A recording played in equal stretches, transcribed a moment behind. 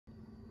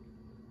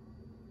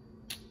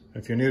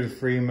If you're new to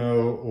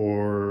Freemo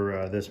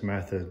or this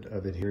method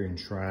of adhering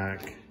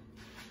track,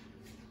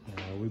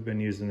 we've been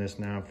using this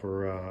now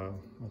for I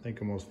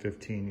think almost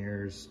 15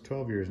 years,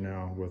 12 years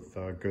now with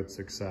good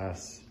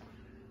success.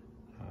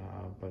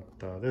 But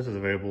this is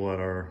available at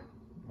our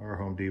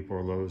Home Depot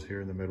or Lowe's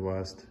here in the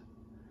Midwest.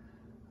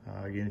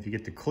 Again, if you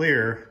get the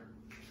clear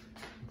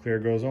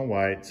goes on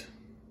white.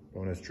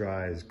 When it's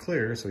dry is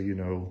clear, so you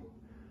know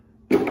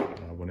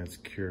when it's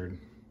cured.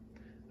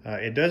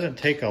 It doesn't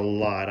take a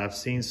lot. I've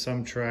seen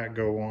some track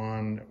go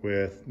on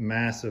with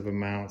massive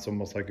amounts,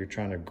 almost like you're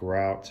trying to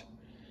grout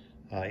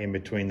in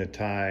between the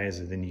ties,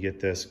 and then you get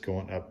this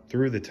going up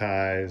through the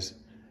ties,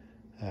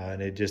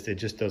 and it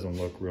just doesn't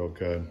look real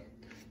good.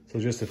 So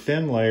just a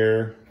thin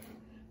layer,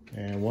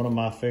 and one of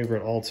my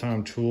favorite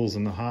all-time tools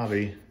in the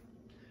hobby,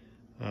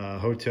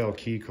 hotel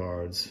key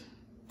cards.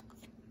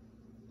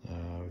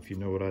 If you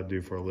know what I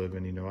do for a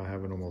living, you know I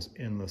have an almost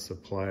endless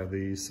supply of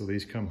these. So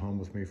these come home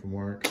with me from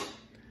work,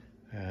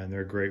 and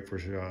they're great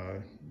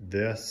for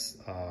this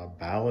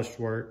ballast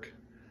work.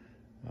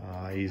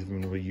 I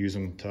even will use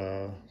them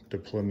to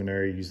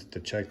preliminary, use it to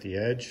check the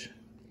edge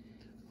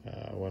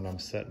when I'm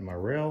setting my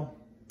rail.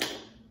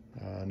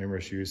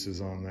 Numerous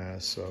uses on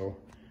this. So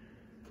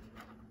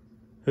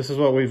this is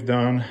what we've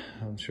done.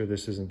 I'm sure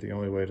this isn't the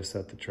only way to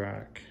set the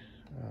track,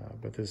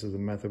 but this is the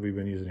method we've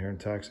been using here in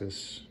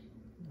Texas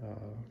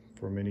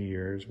for many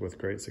years with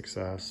great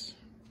success.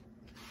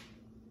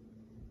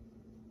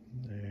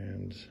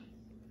 And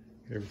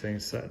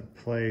everything's set in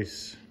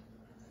place.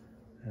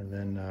 And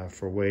then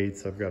for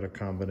weights, I've got a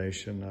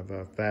combination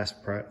of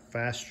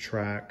fast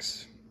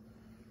tracks,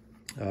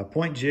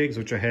 point jigs,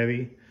 which are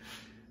heavy,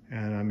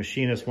 and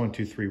machinist 1,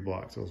 2, 3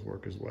 blocks. Those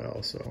work as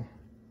well. So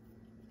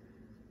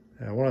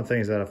one of the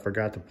things that I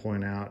forgot to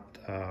point out,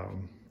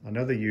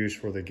 another use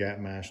for the Gap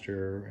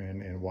Master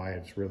and why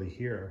it's really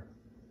here.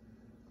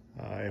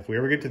 If we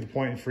ever get to the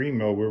point in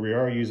Freemo where we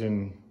are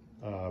using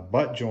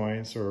butt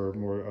joints or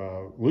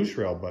more loose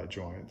rail butt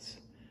joints,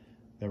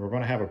 then we're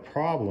going to have a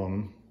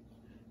problem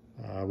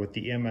with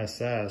the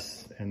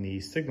MSS and the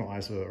signal or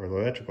the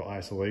electrical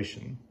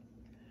isolation.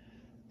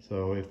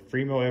 So if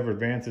Freemo ever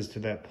advances to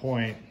that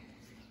point,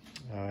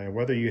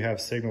 whether you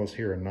have signals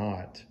here or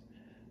not,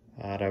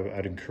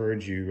 I'd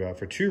encourage you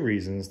for 2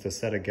 reasons to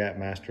set a Gap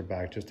Master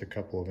back just a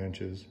couple of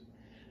inches.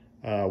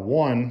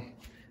 One,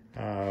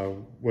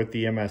 with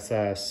the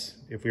MSS,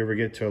 if we ever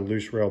get to a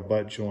loose rail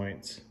butt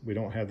joints, we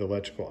don't have the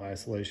electrical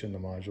isolation the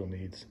module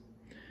needs.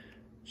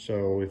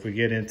 So if we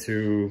get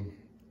into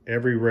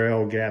every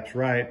rail gaps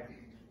right,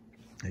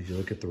 as you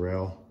look at the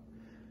rail,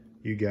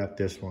 you gap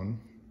this one,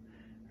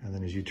 and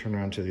then as you turn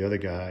around to the other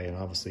guy, and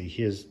obviously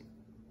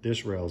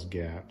this rail's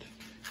gapped,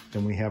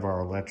 then we have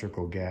our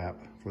electrical gap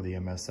for the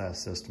MSS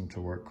system to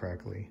work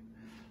correctly.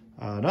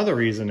 Another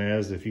reason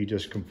is if you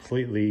just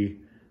completely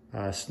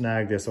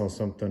snag this on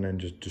something and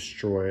just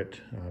destroy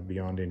it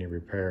beyond any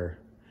repair,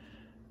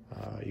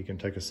 you can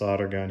take a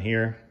solder gun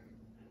here,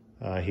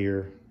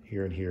 here,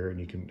 and here, and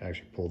you can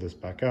actually pull this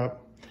back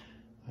up,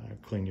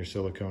 clean your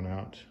silicone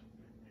out,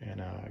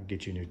 and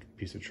get you a new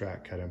piece of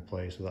track cut in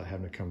place without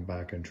having to come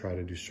back and try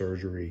to do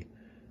surgery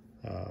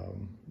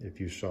if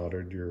you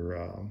soldered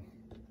your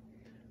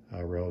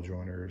rail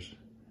joiners.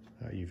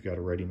 You've got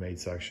a ready-made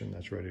section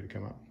that's ready to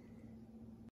come up.